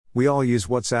We all use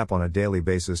WhatsApp on a daily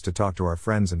basis to talk to our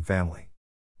friends and family.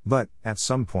 But, at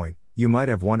some point, you might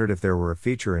have wondered if there were a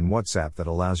feature in WhatsApp that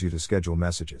allows you to schedule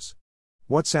messages.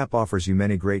 WhatsApp offers you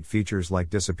many great features like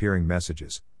disappearing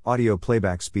messages, audio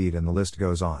playback speed, and the list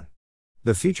goes on.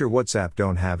 The feature WhatsApp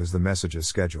don't have is the messages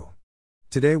schedule.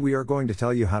 Today we are going to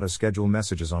tell you how to schedule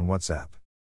messages on WhatsApp.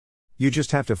 You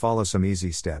just have to follow some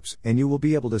easy steps, and you will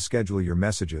be able to schedule your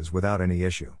messages without any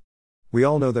issue. We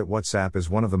all know that WhatsApp is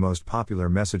one of the most popular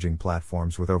messaging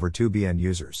platforms with over 2 billion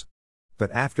users.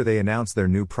 But after they announced their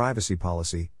new privacy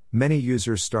policy, many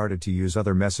users started to use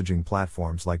other messaging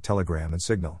platforms like Telegram and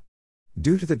Signal.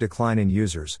 Due to the decline in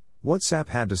users, WhatsApp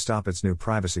had to stop its new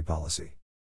privacy policy.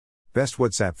 Best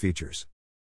WhatsApp features.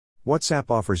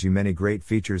 WhatsApp offers you many great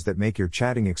features that make your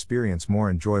chatting experience more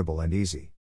enjoyable and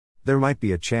easy. There might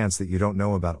be a chance that you don't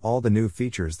know about all the new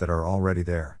features that are already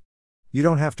there. You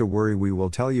don't have to worry, we will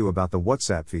tell you about the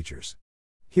WhatsApp features.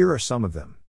 Here are some of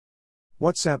them.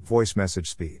 WhatsApp voice message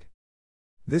speed.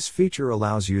 This feature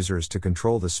allows users to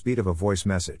control the speed of a voice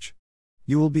message.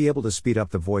 You will be able to speed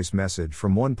up the voice message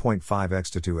from 1.5x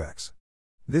to 2x.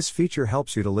 This feature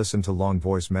helps you to listen to long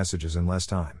voice messages in less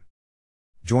time.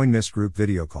 Join missed group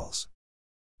video calls.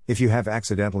 If you have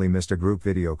accidentally missed a group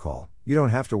video call, you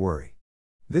don't have to worry.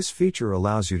 This feature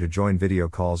allows you to join video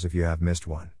calls if you have missed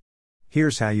one.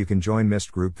 Here's how you can join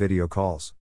missed group video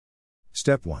calls.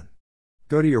 Step 1.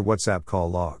 Go to your WhatsApp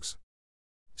call logs.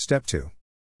 Step 2.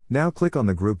 Now click on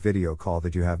the group video call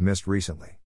that you have missed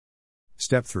recently.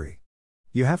 Step 3.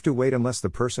 You have to wait unless the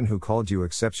person who called you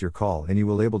accepts your call and you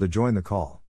will able to join the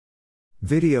call.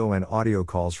 Video and audio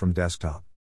calls from desktop.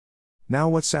 Now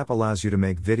WhatsApp allows you to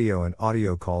make video and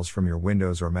audio calls from your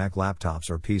Windows or Mac laptops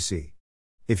or PC.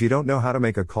 If you don't know how to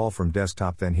make a call from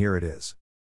desktop, then here it is.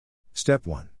 Step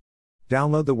 1.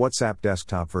 Download the WhatsApp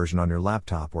desktop version on your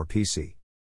laptop or PC.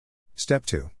 Step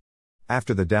 2.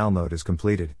 After the download is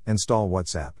completed, install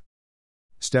WhatsApp.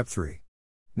 Step 3.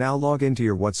 Now log into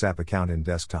your WhatsApp account in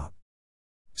desktop.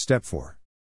 Step 4.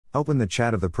 Open the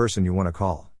chat of the person you want to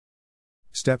call.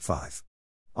 Step 5.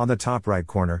 On the top right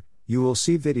corner, you will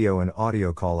see video and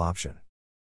audio call option.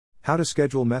 How to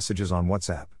schedule messages on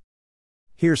WhatsApp.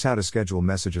 Here's how to schedule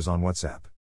messages on WhatsApp.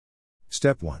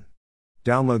 Step 1.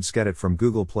 Download Skedit from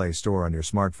Google Play Store on your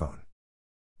smartphone.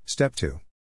 Step 2.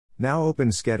 Now open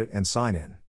Skedit and sign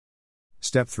in.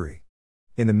 Step 3.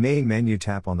 In the main menu,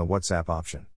 tap on the WhatsApp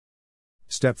option.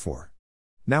 Step 4.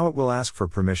 Now it will ask for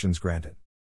permissions granted.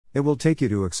 It will take you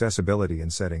to accessibility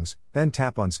and settings, then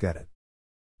tap on Skedit.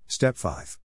 Step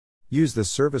 5. Use the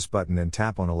service button and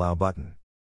tap on allow button.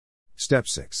 Step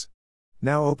 6.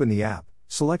 Now open the app,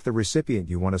 select the recipient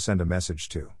you want to send a message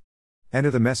to. Enter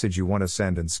the message you want to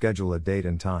send and schedule a date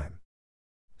and time.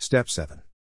 Step 7.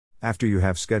 After you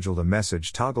have scheduled a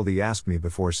message, toggle the Ask Me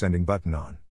Before Sending button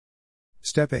on.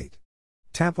 Step 8.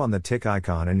 Tap on the tick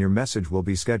icon and your message will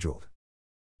be scheduled.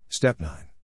 Step 9.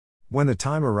 When the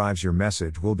time arrives, your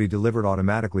message will be delivered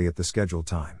automatically at the scheduled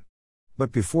time.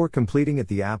 But before completing it,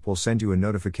 the app will send you a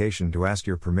notification to ask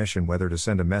your permission whether to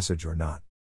send a message or not.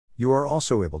 You are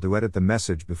also able to edit the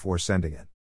message before sending it.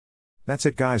 That's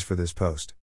it, guys, for this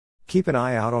post. Keep an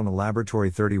eye out on the Laboratory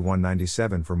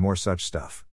 3197 for more such stuff.